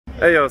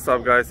Hey, what's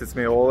up guys, it's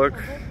me Oleg,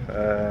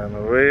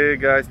 and we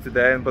guys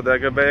today in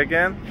Bodega Bay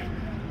again.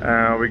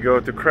 We go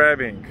to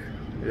crabbing.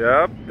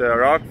 Yep, the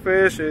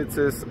rockfish, it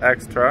is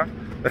extra.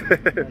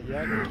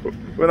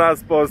 We're not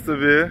supposed to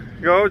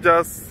be go,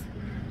 just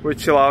we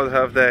chill out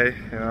half day,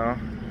 you know,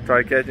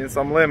 try catching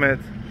some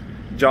limit.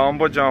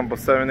 Jumbo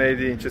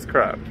 7-8 inches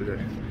crab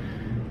today.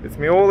 It's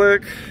me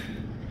Oleg,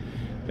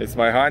 it's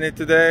my honey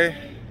today,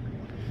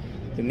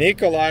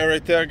 Nikolai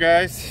right there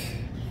guys.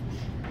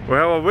 We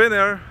have a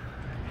winner.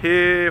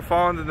 He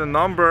found the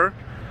number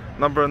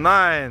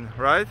 9,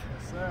 right?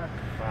 Yes, sir.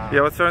 Wow.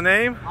 Yeah, what's her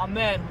name?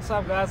 Ahmed. What's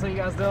up, guys? How you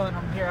guys doing?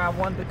 I'm here. I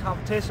won the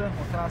competition.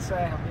 What can I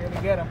say? I'm here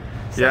to get him.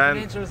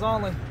 7 inches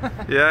only.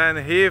 Yeah, and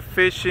he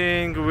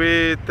fishing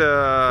with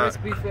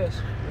crispy fish.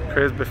 Yeah.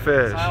 Crispy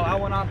fish. So I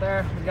went out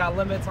there. We got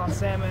limits on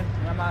salmon.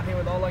 And I'm out here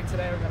with Oleg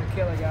today. We're gonna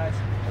kill it, guys.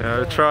 Yeah,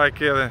 we'll try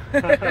killing.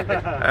 And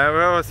we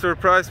have a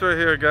surprise for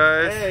here,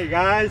 guys. Hey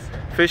guys.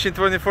 Fishing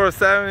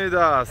 24/7 with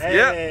us. Hey,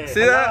 yeah,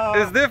 see hello.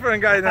 that? It's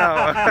different guy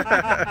now.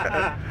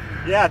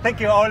 Yeah, thank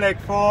you Oleg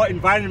for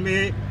inviting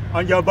me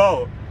on your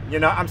boat. You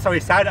know, I'm so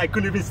excited I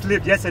couldn't even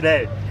sleep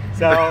yesterday.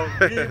 So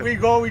we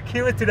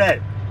kill it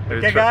today.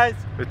 Okay guys?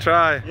 We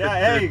try.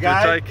 Yeah, hey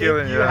guys, try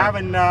killing, if you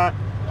haven't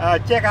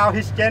checked out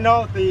his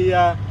channel,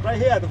 right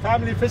here, the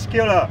Family Fish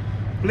Killer,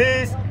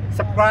 please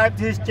subscribe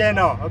to his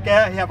channel.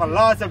 Okay, he have a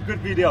lots of good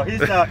video.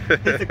 He's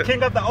the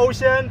king of the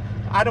ocean.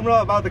 I don't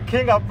know about the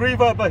king of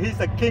river, but he's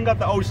the king of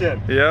the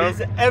ocean. Yeah. He's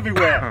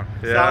everywhere.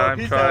 Yeah,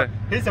 so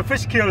he's a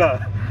fish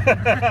killer.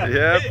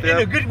 Yep, in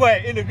a good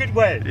way, in a good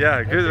way.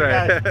 Yeah, good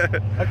way.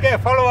 Okay,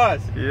 follow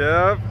us.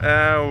 Yep,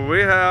 and we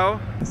have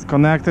it's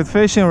Connected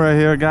fishing right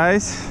here,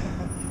 guys.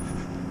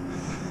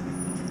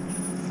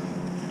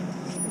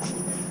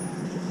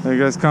 You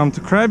guys come to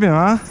crabbing,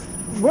 huh?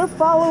 We're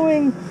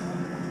following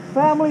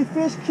Family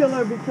Fish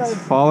Killer because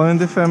following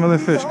the Family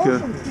Fish Killer.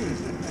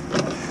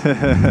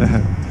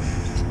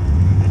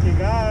 Thank you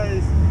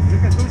guys.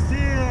 Look at who's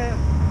here.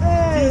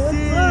 Hey,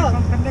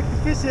 from Connected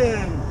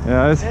Fishing.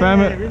 Yeah, it's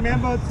family.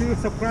 Remember to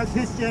subscribe to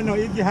his channel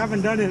if you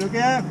haven't done it,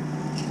 okay?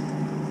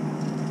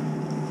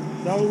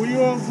 So we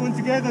all going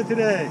together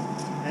today.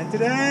 And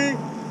today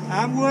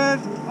I'm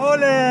with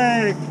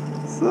Oleg.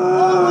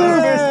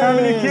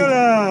 Family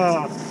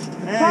Killer.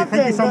 Hey,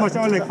 thank you so much,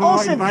 Oleg,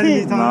 for inviting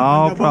me to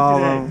No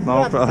problem,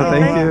 no problem.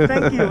 Thank you.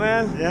 Thank you,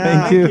 man. Yeah,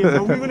 thank you.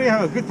 So we're gonna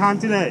have a good time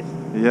today.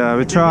 Yeah,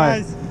 we try.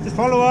 Guys, just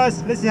follow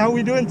us. Let's see how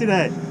we're doing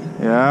today.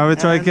 Yeah, we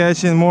try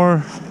catching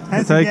more.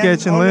 We try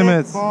catching Oleg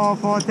limits.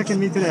 for taking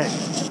me today.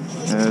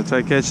 Yeah,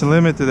 try catching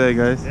limit today,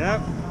 guys.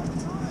 Yep.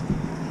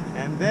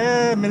 And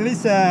then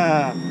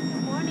Melissa.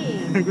 Good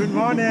morning. Good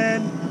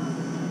morning.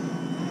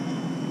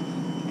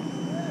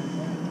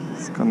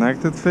 It's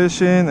Connected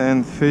fishing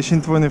and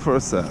fishing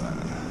 24/7.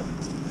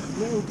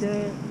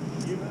 Okay.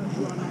 You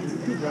are on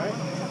YouTube, right?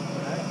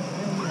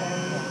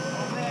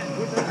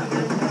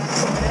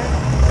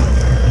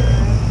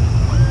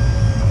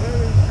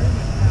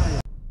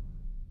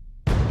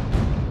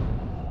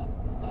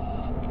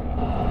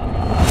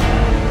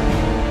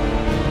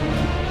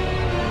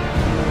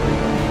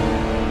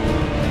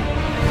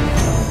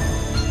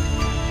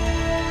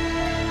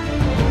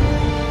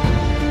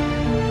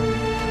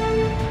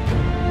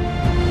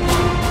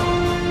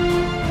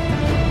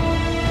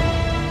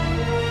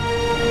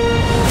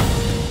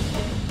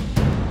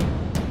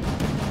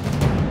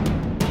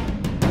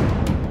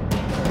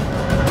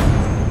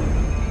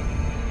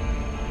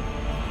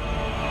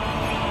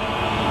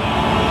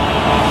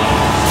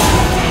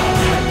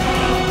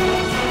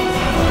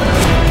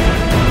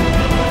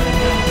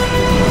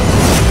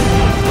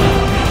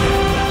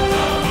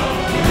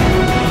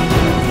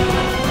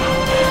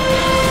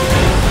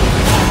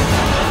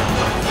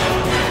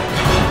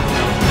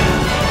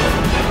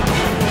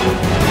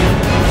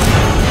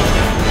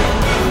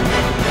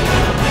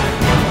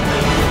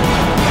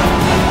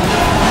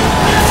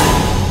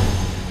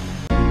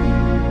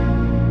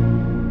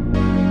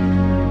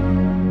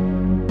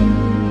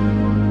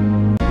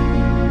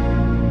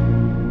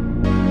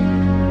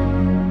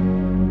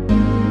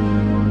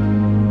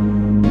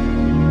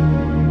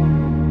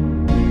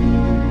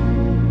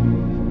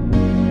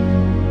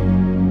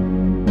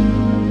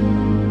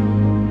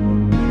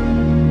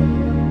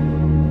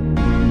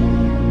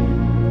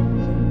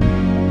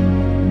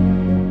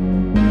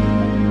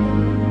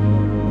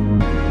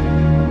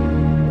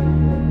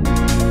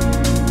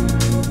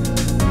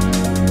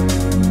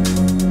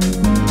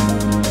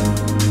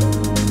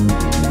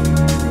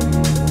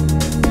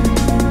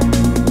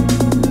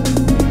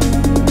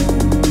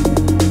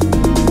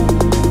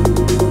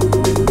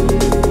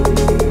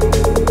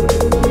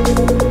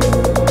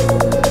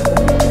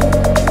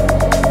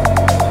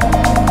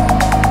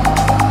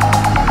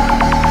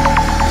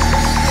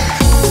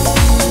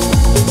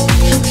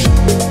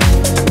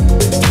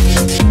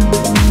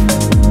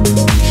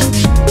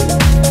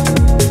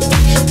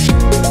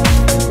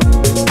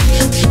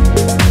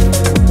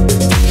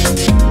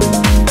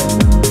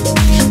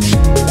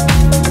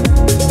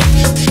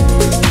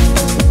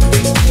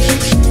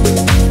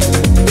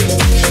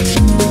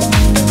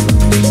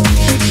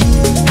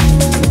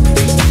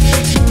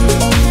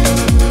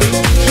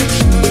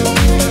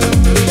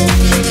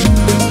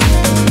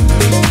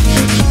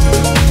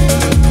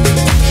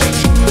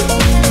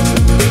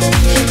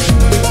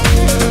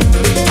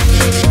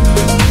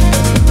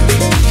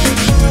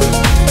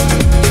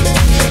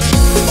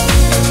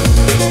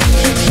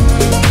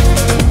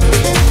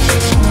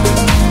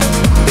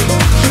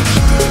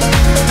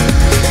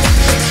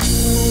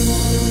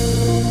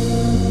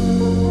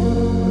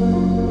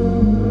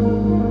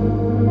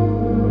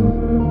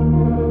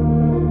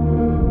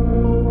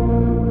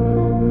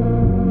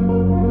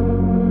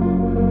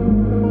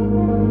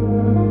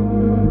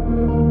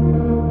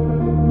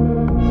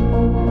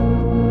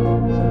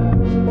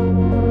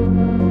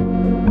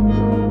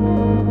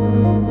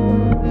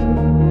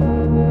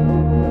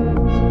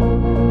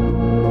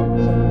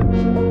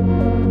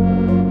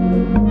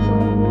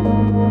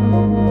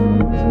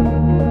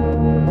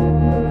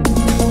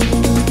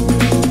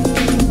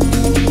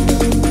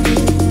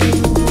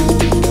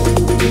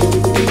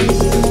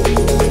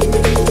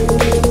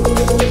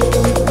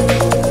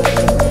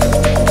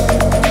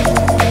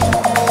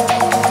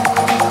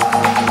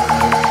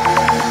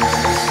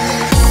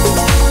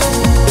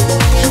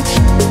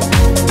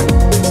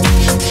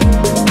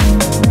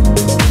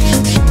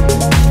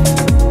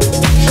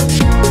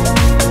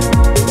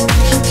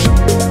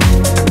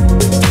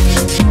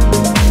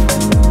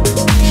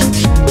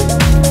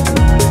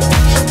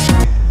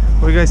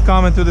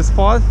 coming to the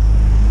spot.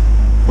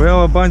 We have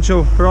a bunch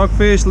of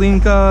rockfish,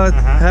 lingcod,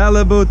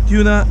 halibut,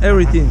 tuna,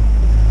 everything.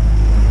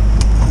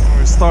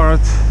 We start.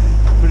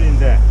 Put it in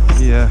there.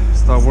 Yeah,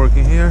 start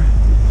working here.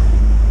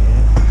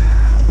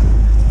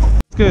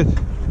 It's good.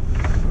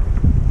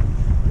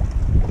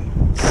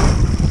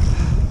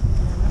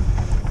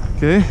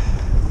 Okay.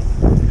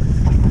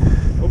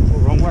 Oh,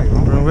 wrong way.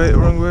 Wrong way,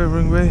 wrong way,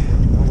 wrong way.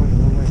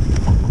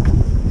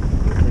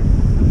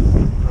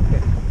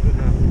 Okay, good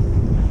now.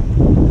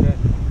 Okay.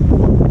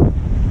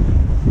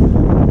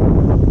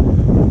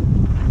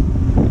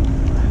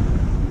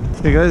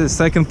 Okay guys, the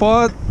second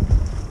pot.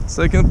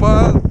 Second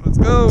pot. Let's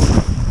go.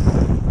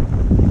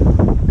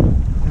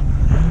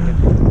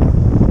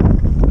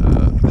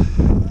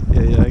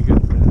 Yeah,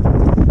 good.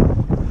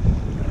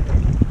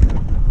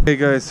 Okay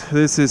guys,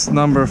 this is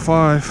number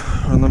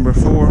 5 or number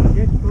 4.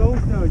 Get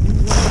closer.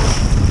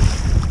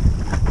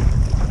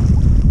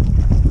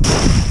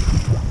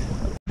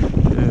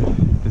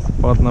 It's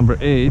spot number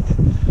 8.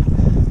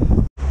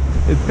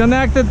 It's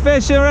connected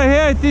fishing right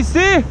here. Do you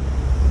see?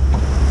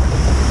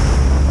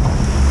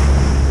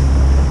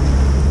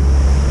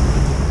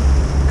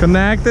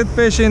 Connected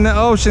fish in the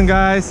ocean,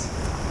 guys.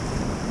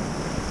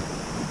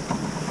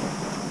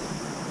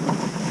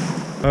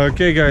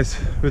 Okay guys,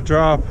 we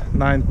dropped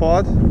 9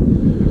 pot.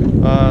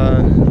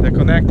 The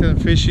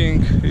connected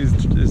fishing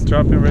is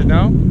dropping right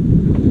now.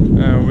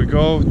 We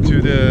go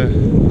to the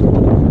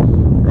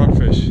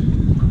rockfish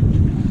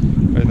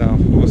right now.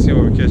 We'll see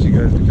what we're catching,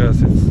 guys,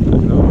 because it's,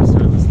 you know, it's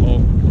really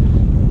slow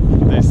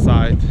this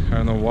side. I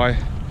don't know why.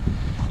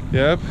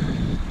 Yep,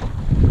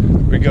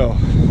 we go.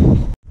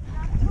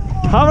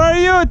 How are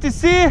you, to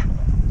see?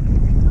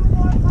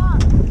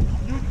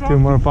 2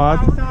 more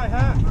pots.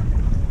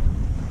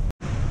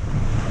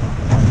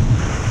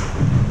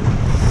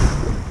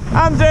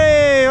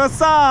 Andre,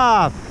 what's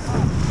up?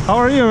 How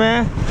are you,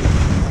 man?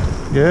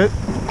 Good.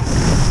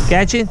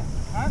 Catching?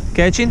 Huh?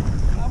 Catching?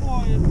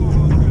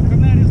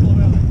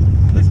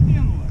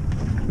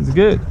 It's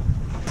good.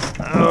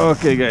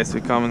 Okay, guys, we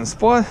come in the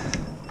spot.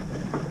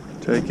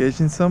 Try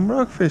catching some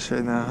rockfish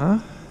right now, huh?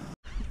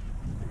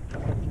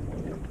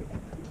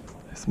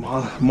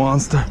 Small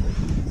monster,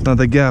 not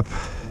a gap.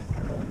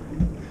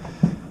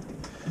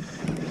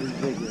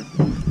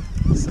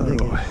 So,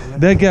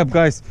 that gap,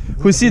 guys.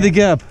 Who see the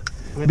gap?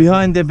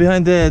 Behind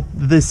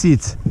the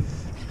seats.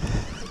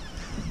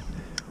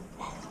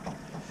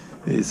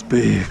 It's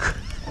big.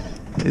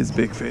 It's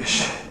big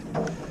fish.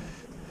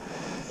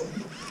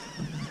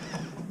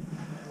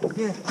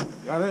 Okay,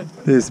 got it.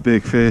 This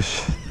big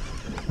fish.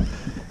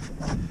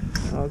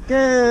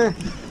 Okay.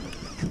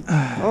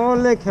 Oh,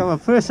 look, have a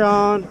fish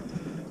on.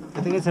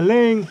 I think it's a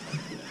ling.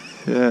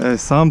 Yeah,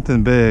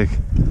 something big.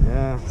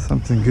 Yeah.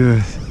 Something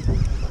good.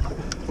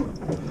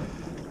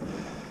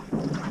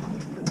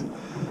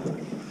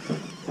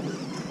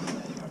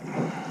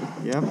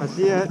 Yep, I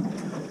see it.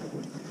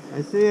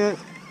 I see it.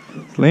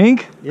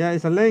 Link? Yeah,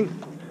 it's a ling.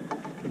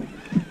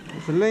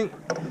 It's a ling.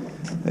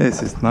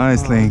 This is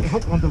nice link.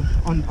 Hook on the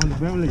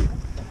belly.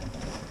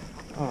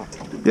 Oh.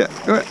 Yeah,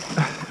 go ahead.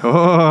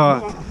 Oh,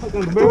 Hook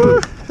on the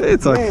belly.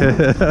 it's okay.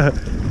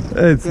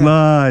 It's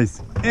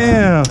nice.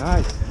 Yeah.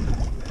 Nice.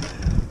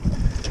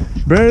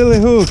 Barely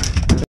hooked.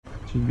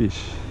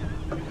 Fish.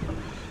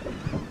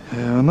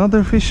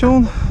 Another fish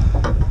on.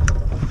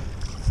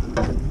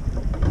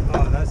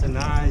 Oh, that's a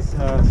nice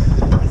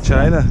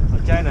China.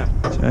 China.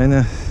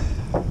 China.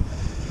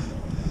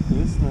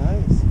 It's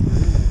nice.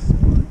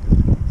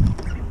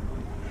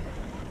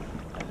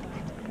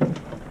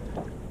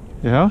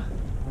 Yeah?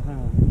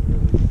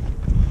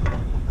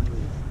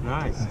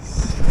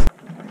 Nice.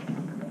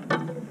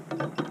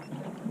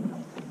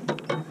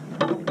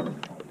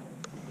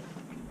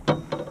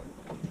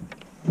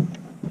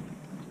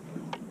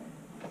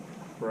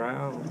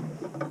 Brown.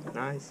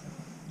 Nice.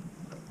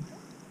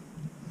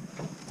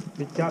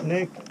 Good job,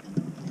 Nick.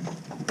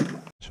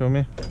 Show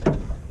me.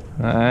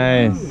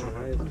 Nice.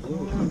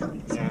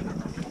 Yeah,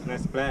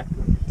 nice black.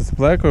 It's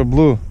black or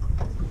blue?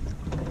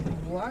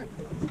 Black.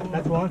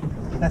 That's one.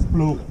 That's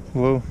blue.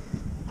 Blue.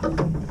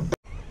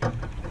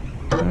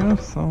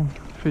 Have some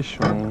fish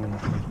on.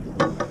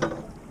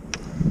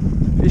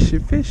 Fishy,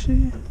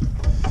 fishy.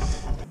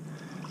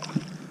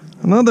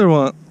 Another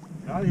one.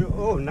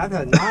 Oh,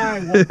 another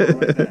nice one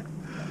right there.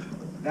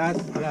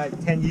 That's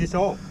like 10 years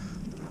old.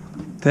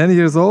 10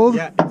 years old?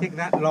 Yeah, it takes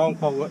that long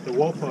for the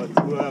wolfer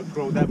to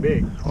grow that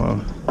big.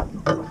 Wow.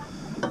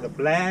 The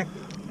black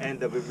and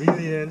the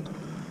vermilion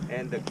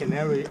and the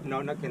canary,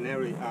 no, not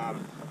canary,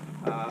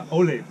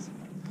 olives.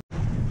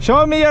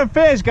 Show me your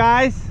fish,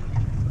 guys.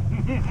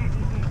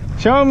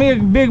 Show me a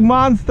big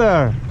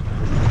monster.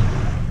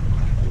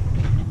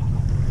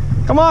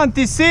 Come on,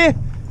 TC.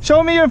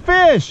 Show me your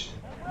fish.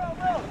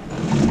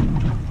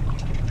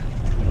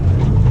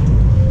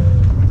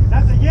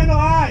 That's a yellow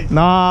eye.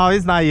 No,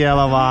 it's not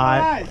yellow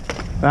eye.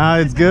 No,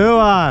 it's good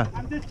one.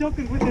 I'm just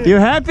joking with it. You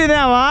happy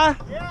now, huh?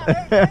 Yeah, hey,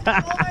 thanks to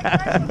all my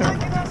guys for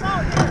taking us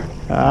out here.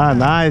 Ah,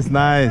 nice,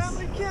 nice.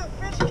 Family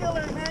Fish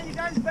Killer, man. You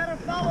guys better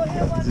follow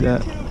him on Yeah.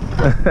 YouTube.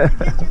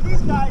 Get you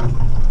these guys.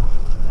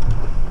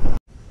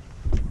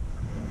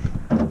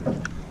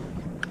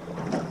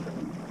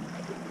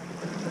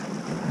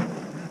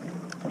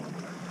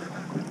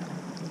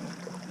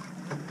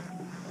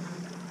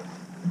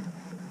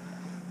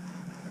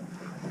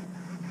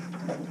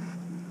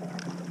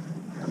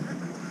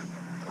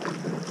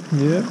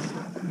 Yeah.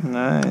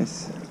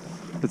 Nice.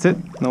 That's it?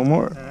 No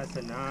more? That's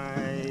a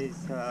nice,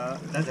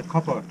 that's a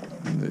copper.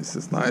 This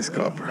is nice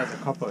copper. That's a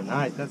copper,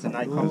 nice, that's a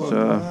nice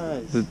copper.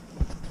 Nice.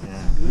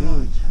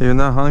 Yeah. You're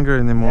not hungry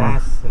anymore.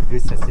 That's a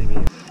good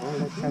sashimi. Oh,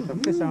 let's try the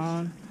fish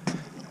on.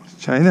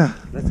 China.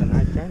 That's a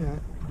nice China.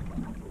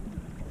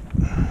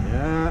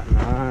 Yeah,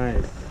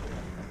 nice.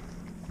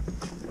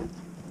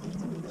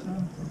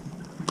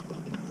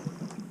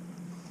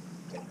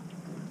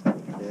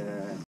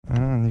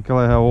 Yeah.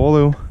 Nikolai have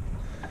olive.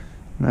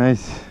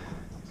 Nice.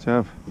 Good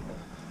job.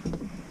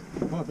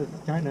 Oh, this is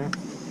China.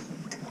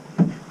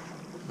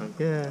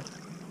 Okay.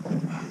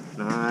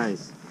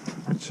 Nice.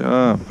 Good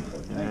job.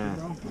 Yeah.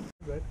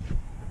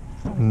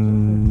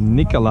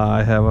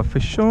 Nikolai have a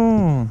fish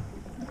on.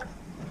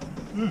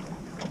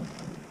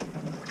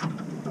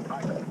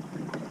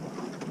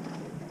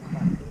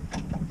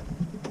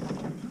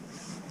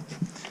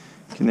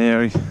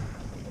 Canary.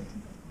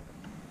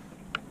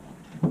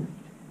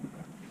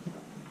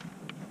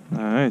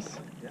 Nice.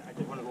 Yeah, I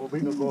just want to go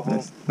big or go home.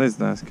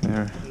 Nice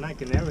canary. Nice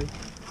canary.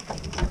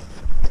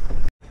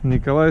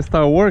 Nikolai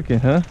start working,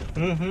 huh?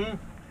 Mm-hmm.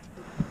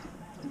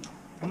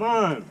 Come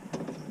on.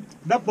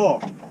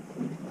 Double.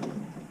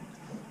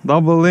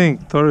 Double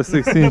link,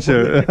 36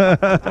 incher.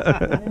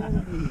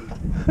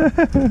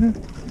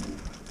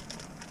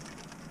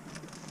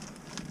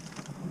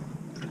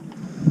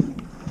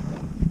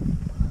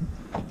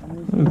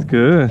 That's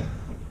good.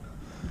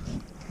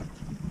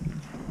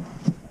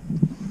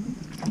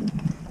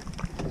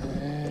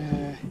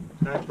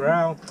 Nice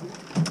brown.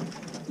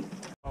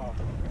 Oh,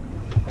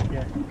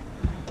 okay.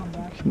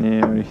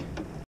 Canary.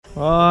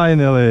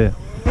 Finally!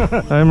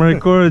 I'm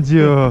recording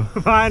you.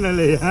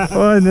 Finally.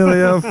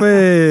 Finally a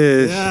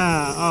fish.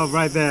 Yeah, oh,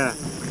 right there.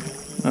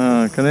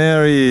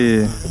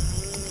 Canary.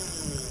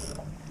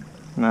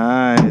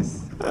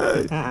 Nice.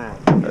 You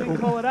can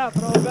pull it out,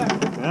 throw it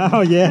back.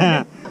 Oh,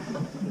 yeah.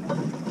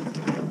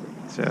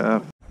 Good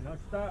job.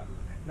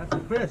 That's a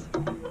fish.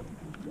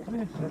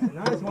 That's a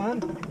nice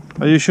one.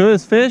 Are you sure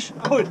it's fish?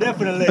 Oh,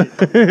 definitely.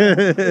 It's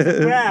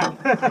a crab.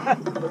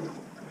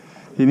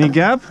 You need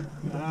gap?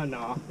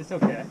 No, it's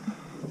okay.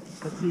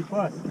 Let's see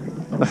first.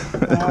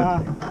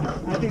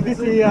 I think this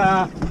is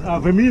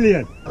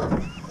vermilion.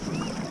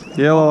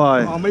 Yellow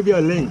eye. Or maybe a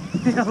ling.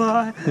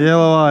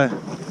 Yellow eye.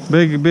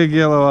 Big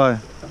yellow eye.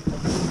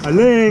 A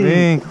ling.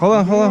 Link.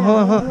 Hold on.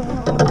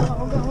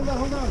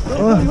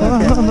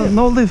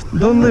 No lift.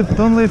 Don't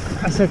lift.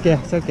 It's okay.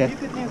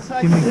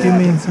 Give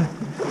me inside.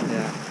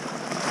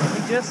 We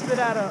just spit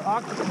out an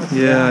octopus.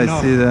 Yeah,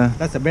 I see that.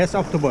 That's the best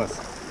octopus.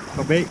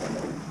 For big.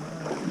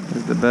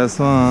 It's the best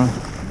one.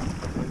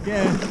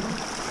 Okay.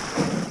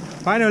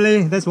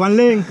 Finally, that's one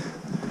ling.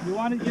 You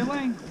wanted your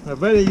ling? A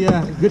very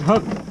good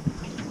hook.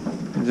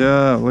 Good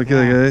job. Look at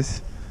it,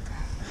 guys.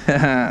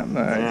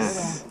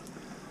 Nice.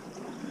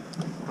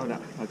 Hold on.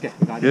 Okay,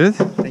 got it. Good?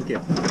 Thank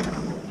you.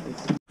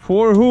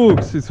 4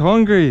 hooks. It's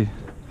hungry.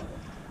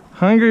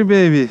 Hungry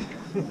baby.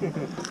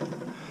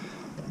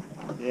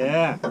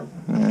 Yeah.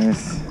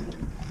 Nice.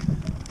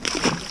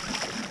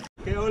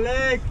 Okay,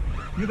 Oleg,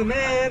 you the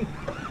man.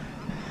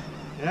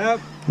 Yep.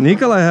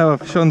 Nikolai have a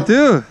fish on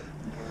too.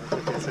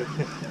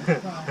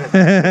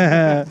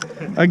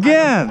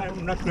 Again.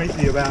 I'm not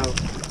crazy about.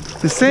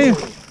 The same.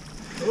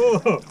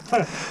 Oh,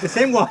 the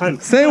same one.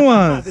 Same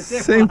one. The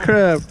Same one.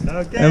 crab.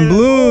 Okay. And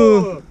blue.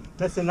 Oh,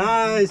 that's a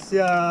nice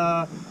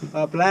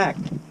black.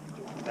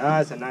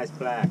 That's a nice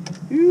black.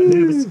 A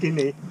little bit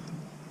skinny.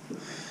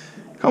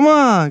 Come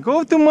on,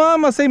 go to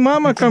mama. Say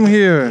mama, come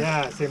here.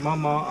 Yeah, say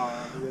mama.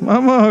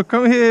 Mama,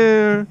 come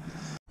here.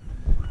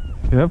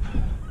 Yep.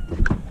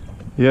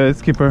 Yeah,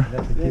 it's keeper.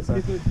 That's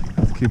a keeper.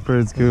 It's keeper.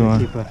 It's good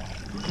one.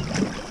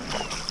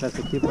 That's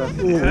a keeper.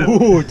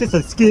 Ooh, just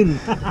a skin.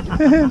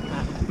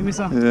 Give me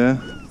some. Yeah,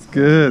 it's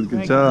good.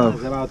 Good job.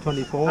 It's about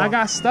 24. I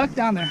got stuck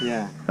down there.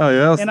 Yeah. Oh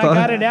yeah. And I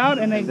got it out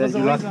and it Then was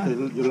you away. lost.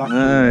 You lost.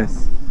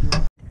 Nice.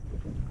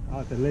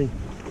 Oh, the link.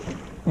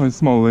 Oh, it's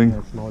small link.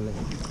 Yeah, small link.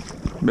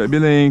 Baby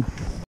link.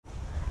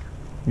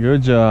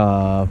 Good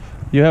job.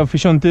 You have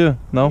fish on too?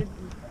 No?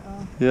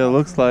 Yeah,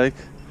 looks like.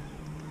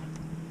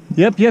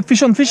 Yep,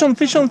 fish on.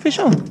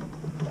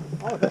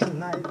 Oh, that's a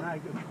nice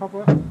good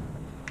copper.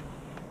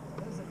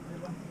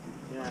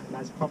 Yeah,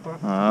 nice copper.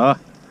 Ah,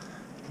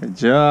 good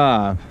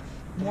job.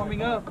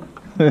 Warming up.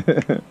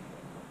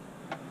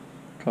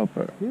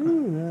 Copper.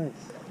 Ooh,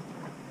 nice.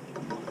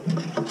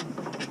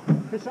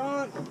 Fish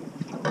on.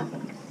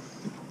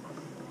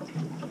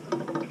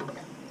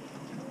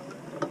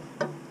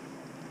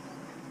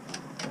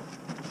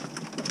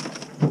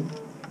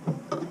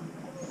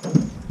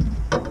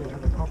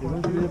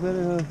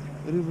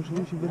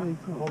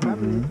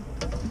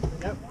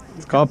 Yep.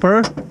 It's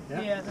copper?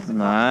 Yeah, there's a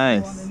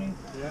Nice. couple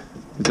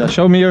underneath. Just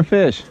show me your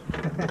fish.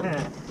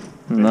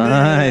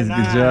 Nice,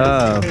 good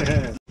job.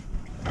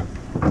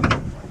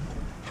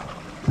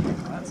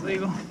 That's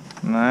legal.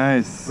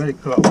 Nice. Very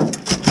close.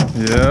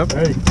 Yep.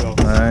 Very close.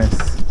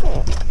 Nice.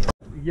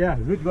 Yeah,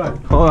 good one.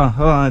 Hold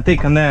on,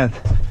 take a net.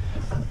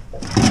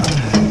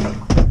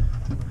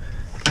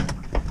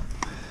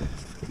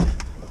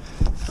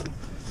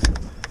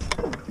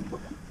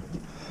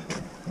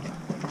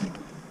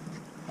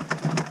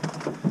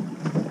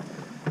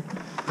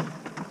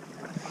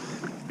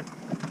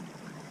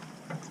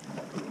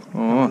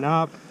 Coming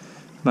up.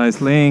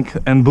 Nice link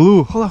and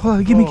blue. Hold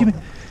on, give me.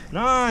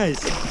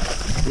 Nice.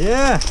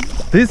 Yeah.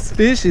 This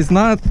fish is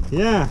not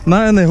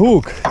in the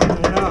hook.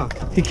 Yeah.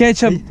 He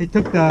catch up. He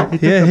took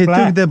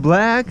the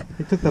black.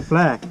 He took the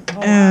black.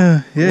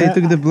 Yeah, he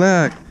took the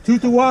black. 2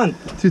 to 1.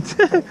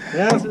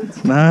 Yeah.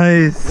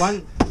 Nice.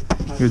 One.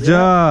 Good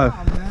job.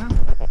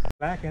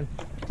 Black and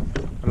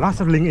lots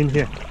of ling in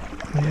here.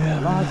 Yeah.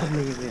 Lots of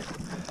ling in here.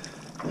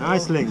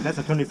 Nice ling. That's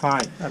a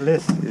 25 at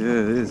least. Yeah,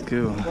 it is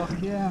good.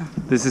 Yeah.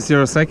 This is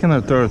your second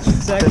or third?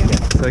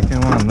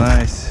 Second one.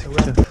 Nice.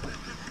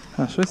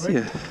 Что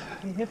себе?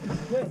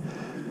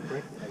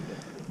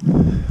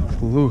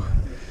 Blue.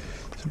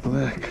 It's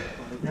black.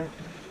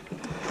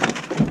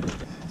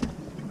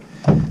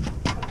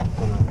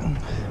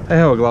 I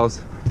have a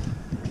gloves.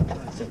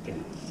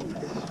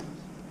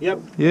 Yep.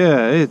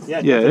 Yeah, it's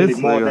it's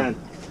more legal. than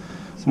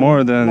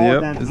More than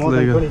it's more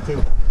legal. than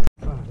 22.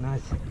 Oh,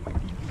 nice.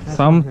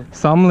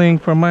 Some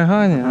link for my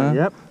honey, huh?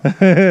 Yep.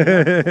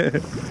 Yeah,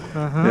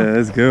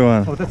 that's a good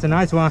one. Oh, that's a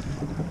nice one.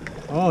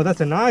 Oh,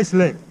 that's a nice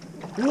link.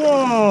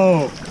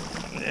 Whoa!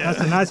 That's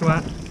a nice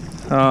one.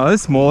 Oh,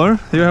 it's smaller.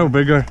 You have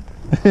bigger.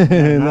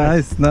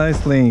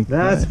 Nice link.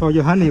 That's for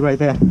your honey right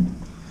there.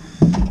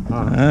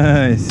 Oh.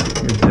 Nice.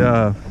 Good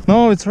job.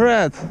 No, it's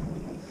red.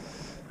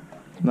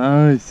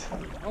 Nice.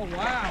 Oh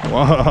wow.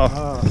 Wow.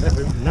 Oh, that's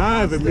a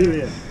 9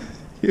 vermilion.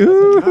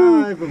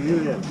 9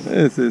 vermilion.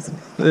 This is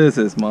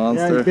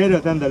monster. Yeah, it's better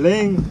than the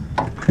ling.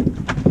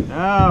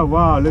 Oh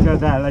wow, look at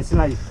that. It's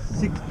like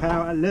 6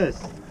 pounds at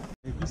least.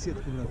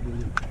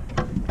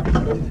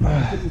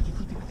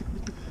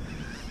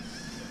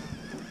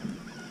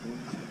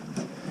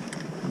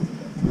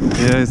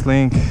 Yeah, it's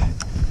link.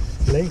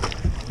 Link.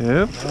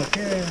 Yep.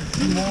 Okay.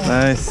 2 more.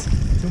 Nice.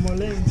 2 more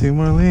links. 2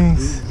 more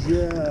links.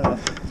 Yeah.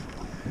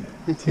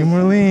 2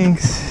 more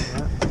links.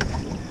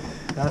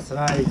 That's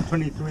like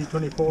 23,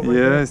 24. Right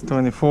Yeah, it's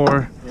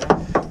 24. Yeah.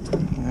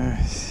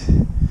 Nice.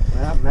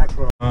 Yeah,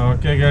 macro.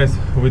 Okay, guys,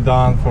 we're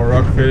done for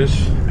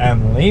rockfish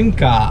and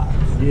linka.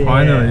 Yeah.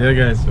 Finally, yeah,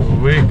 guys,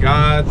 we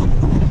got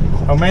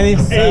how many?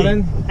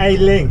 7? 8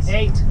 links.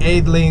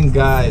 8 links,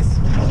 guys.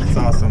 That's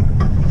awesome.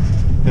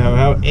 Yeah, we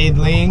have 8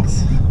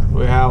 links.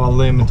 We have a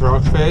limit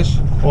rockfish,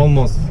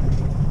 almost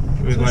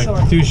with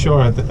like too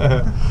short.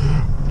 Yeah,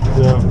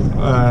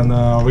 and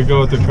we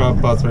go to crab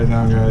pots right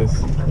now,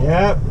 guys.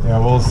 Yep. Yeah,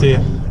 we'll see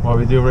what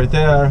we do right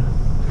there.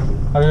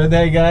 Have a good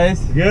day, guys.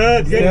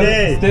 Good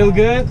day. Still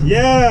good?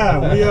 Yeah,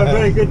 we are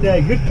very good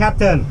day. Good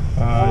captain.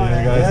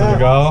 Yeah, guys,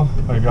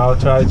 we go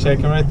try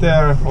checking right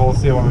there. We'll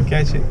see when we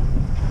catch it.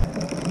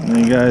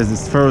 Hey guys,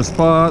 this first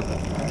spot.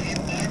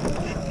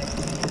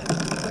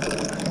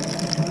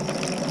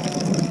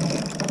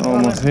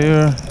 Almost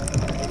here.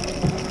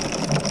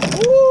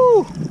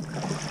 Woo!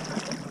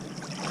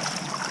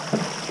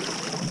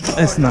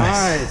 It's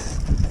nice.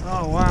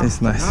 Oh wow.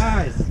 It's nice.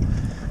 Nice.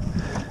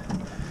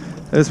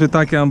 As we're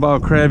talking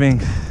about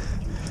crabbing.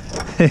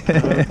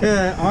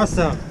 Okay,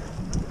 awesome.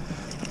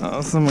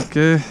 Awesome,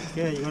 okay.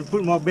 Okay, you want to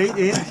put more bait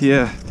in?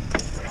 Yeah.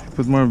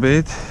 Put more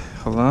bait.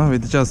 Hold on, we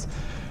just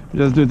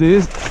do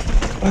this.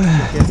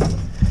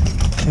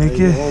 Check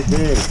it.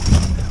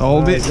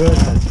 All bait.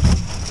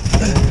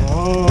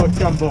 Oh,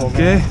 jumbo.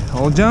 Okay, Man.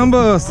 all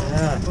jumbos.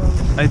 Yeah.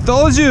 I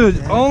told you,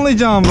 only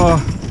jumbo.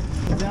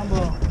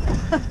 Jumbo.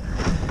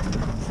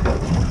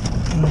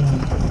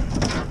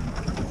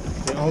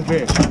 All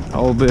big.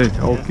 All big,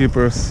 all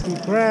keepers.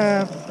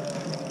 Crab.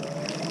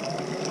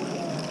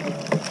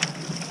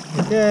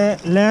 Okay,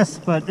 less,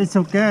 but it's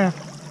okay.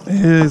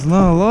 It's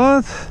not a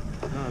lot.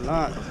 Not a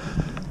lot.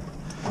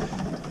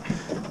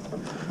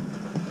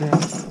 Okay.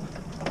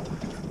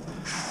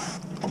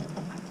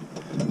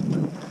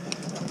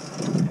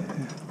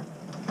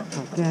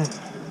 Okay.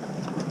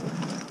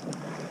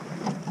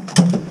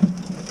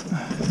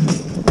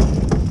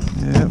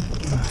 Yep.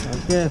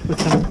 Okay, put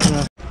some.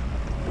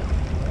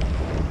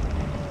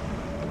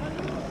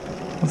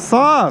 What's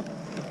up?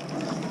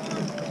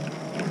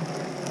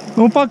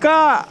 Ну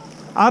пока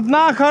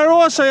одна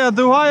хорошая,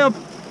 другая,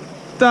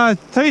 да,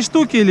 3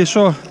 штуки или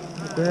что?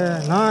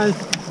 Okay, nice.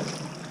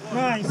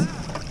 Nice.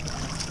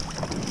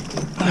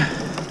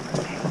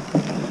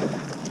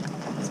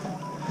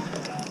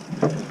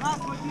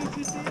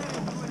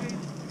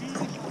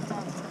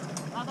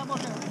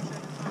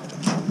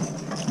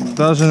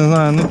 Даже не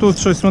знаю, ну тут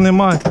щось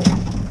нема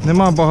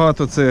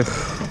багато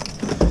цих.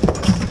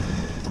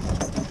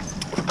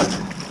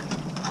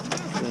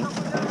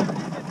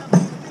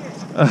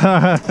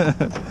 Not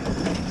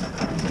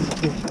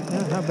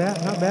bad,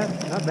 not bad,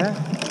 not bad.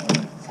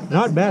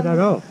 Not bad at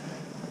all.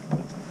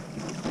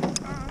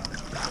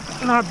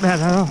 Not bad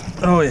at all.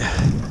 Oh yeah,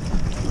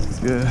 it's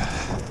good.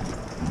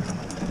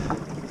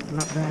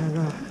 Not bad at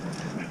all.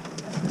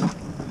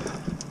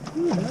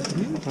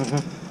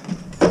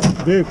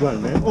 Big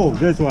one, man. Oh,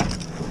 this one.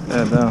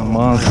 Yeah, that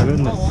monster.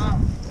 Goodness.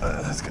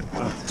 That's good.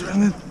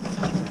 Turn it.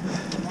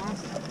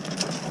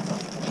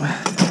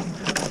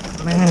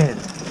 Man.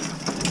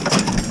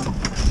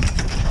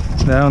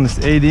 That one is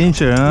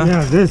 8-incher, huh?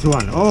 Yeah, this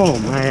one. Oh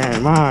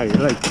man, my,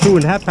 like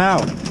 2.5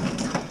 pounds.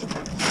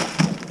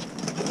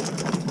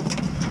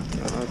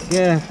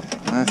 Okay.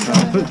 Nice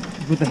one.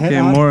 Put the head Okay,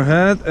 on. more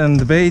head and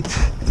the bait.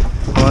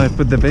 Oh, I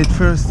put the bait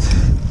first.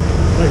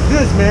 Like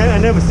this, man. I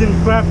never seen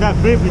crab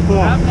that big before.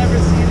 I've never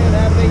seen it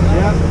that big.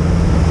 Yeah.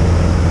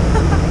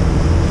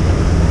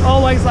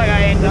 Always like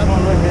I ain't This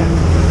nothing. one right here.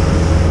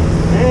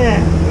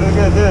 Man, look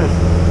at this.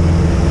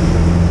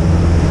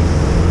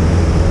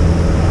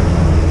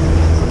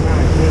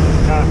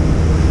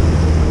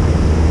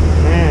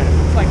 Man.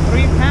 It's like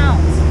 3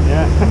 pounds.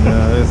 Yeah.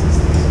 Yeah, this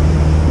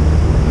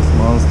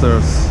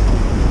monsters.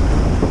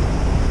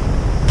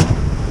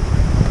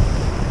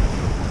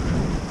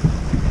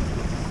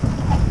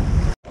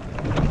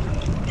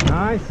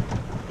 Nice.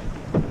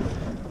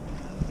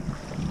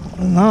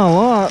 Not a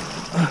lot.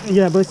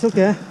 Yeah, but it's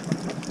okay.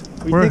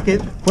 We take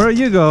it. Where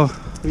you go?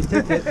 We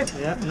take it.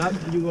 Yeah, not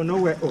you go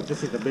nowhere. Oh,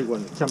 this is the big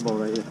one, jumbo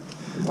right here.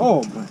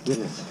 Oh my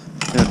goodness.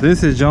 Yeah,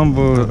 this is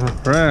jumbo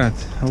rat.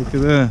 Look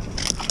at that.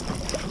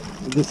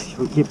 This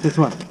we keep this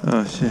one.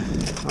 Oh shit.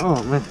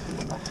 Oh man.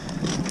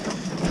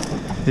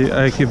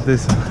 I keep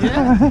this one.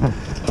 Yeah.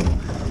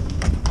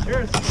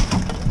 Cheers.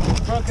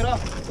 Broke it up.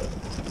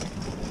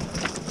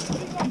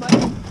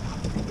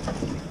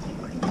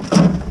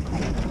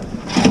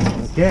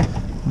 Okay.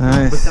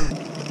 Nice.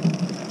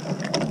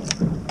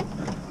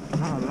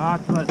 Not a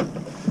lot, but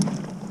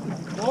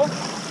Four?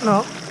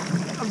 no,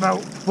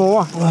 about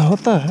 4. Wow, what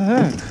the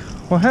heck?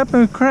 What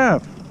happened with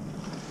crab?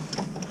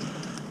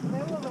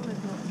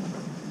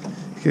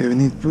 Okay, we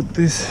need to put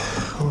this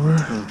over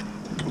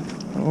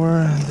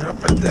and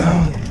drop it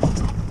down.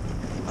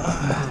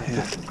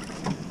 Yeah.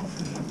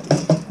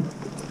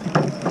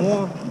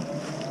 More.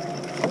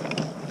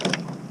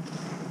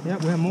 Yeah,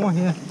 we have more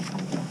here.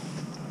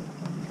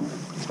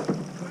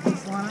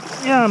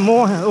 Yeah,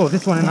 more. Oh,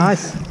 this one is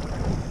nice.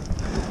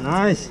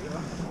 Nice.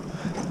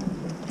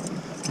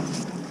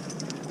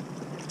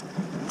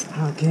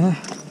 Okay.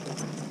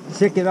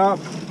 Check it out.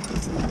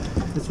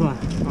 This one.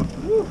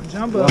 Woo,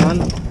 jumbo. 1,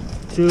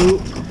 2,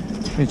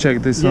 Let me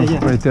check this one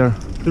yeah. right there.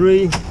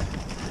 3,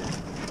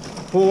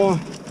 4,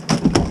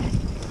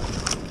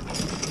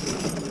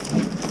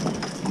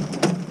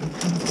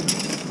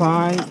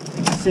 5,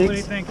 What do you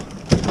 6, think?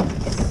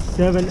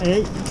 7,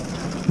 8.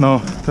 No,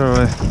 throw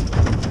away.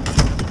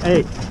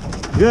 8.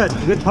 Good.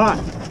 Good pot.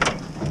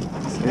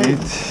 8.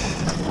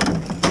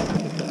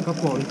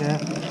 Couple in there.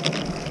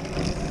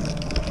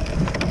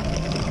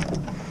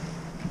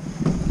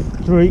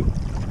 3.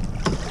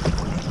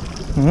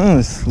 Oh,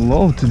 it's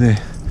low today.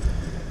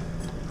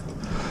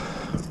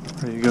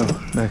 There you go,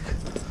 back.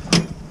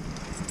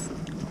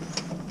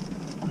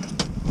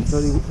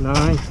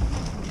 39.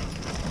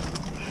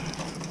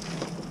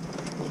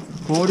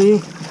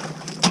 40.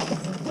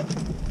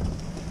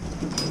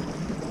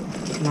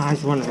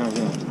 Nice one right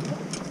here.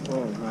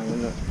 Oh my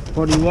goodness.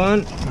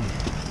 41.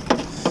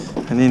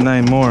 I need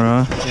 9 more,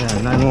 huh?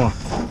 Yeah, 9 more.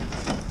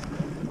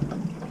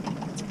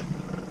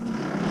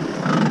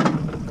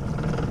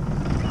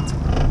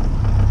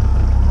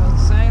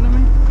 What's it saying to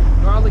me?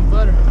 Garlic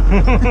butter.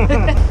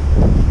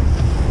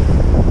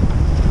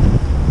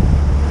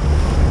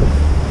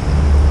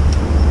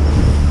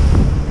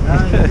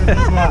 Now look at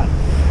this one.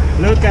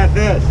 Look at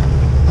this.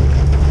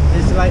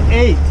 It's like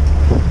 8.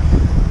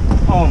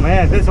 Oh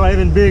man, this one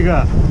even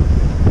bigger.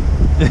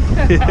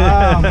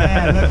 Oh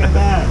man, look at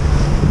that.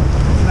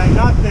 It's like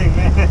nothing,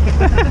 man.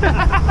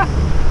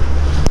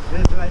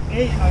 It's like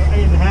 8 or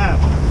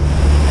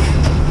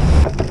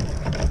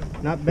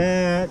 8.5. Not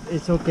bad,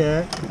 it's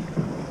okay.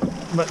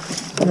 But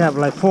we have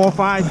like 4 or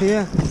 5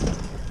 here.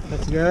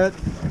 That's good.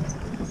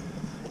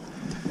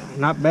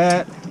 Not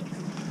bad.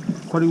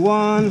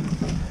 41,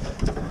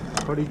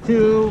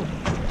 42,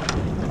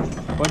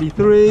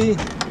 43,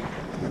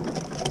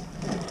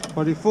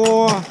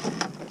 44,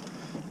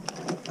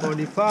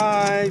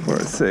 45,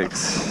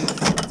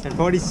 46. and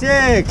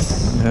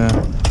 46. Yeah.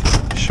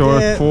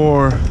 Short Yeah.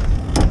 4.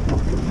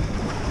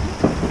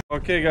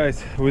 Okay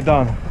guys, we're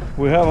done.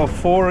 We have a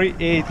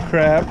 48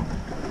 crab.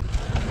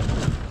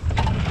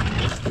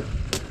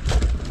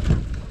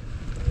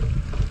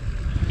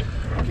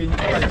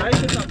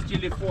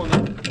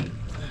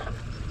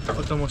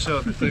 Потому что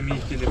это мой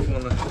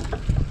телефон.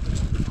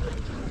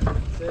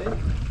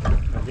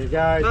 Okay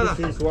guys,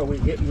 this is what we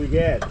get. We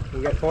get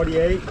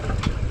 48.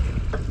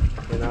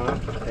 You know,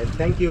 and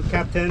thank you,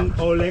 Captain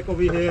Oleg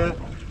over here,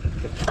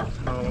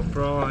 No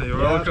problem, you're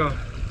Yeah. welcome.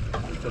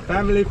 the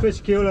family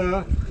fish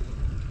killer.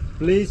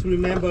 Please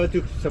remember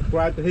to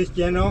subscribe to his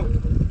channel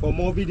for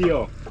more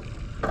video.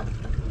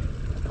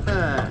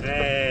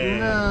 Hey.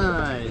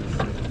 Nice.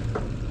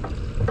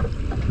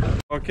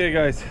 Okay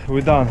guys,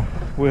 we're done.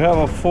 We have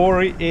a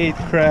 48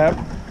 crab.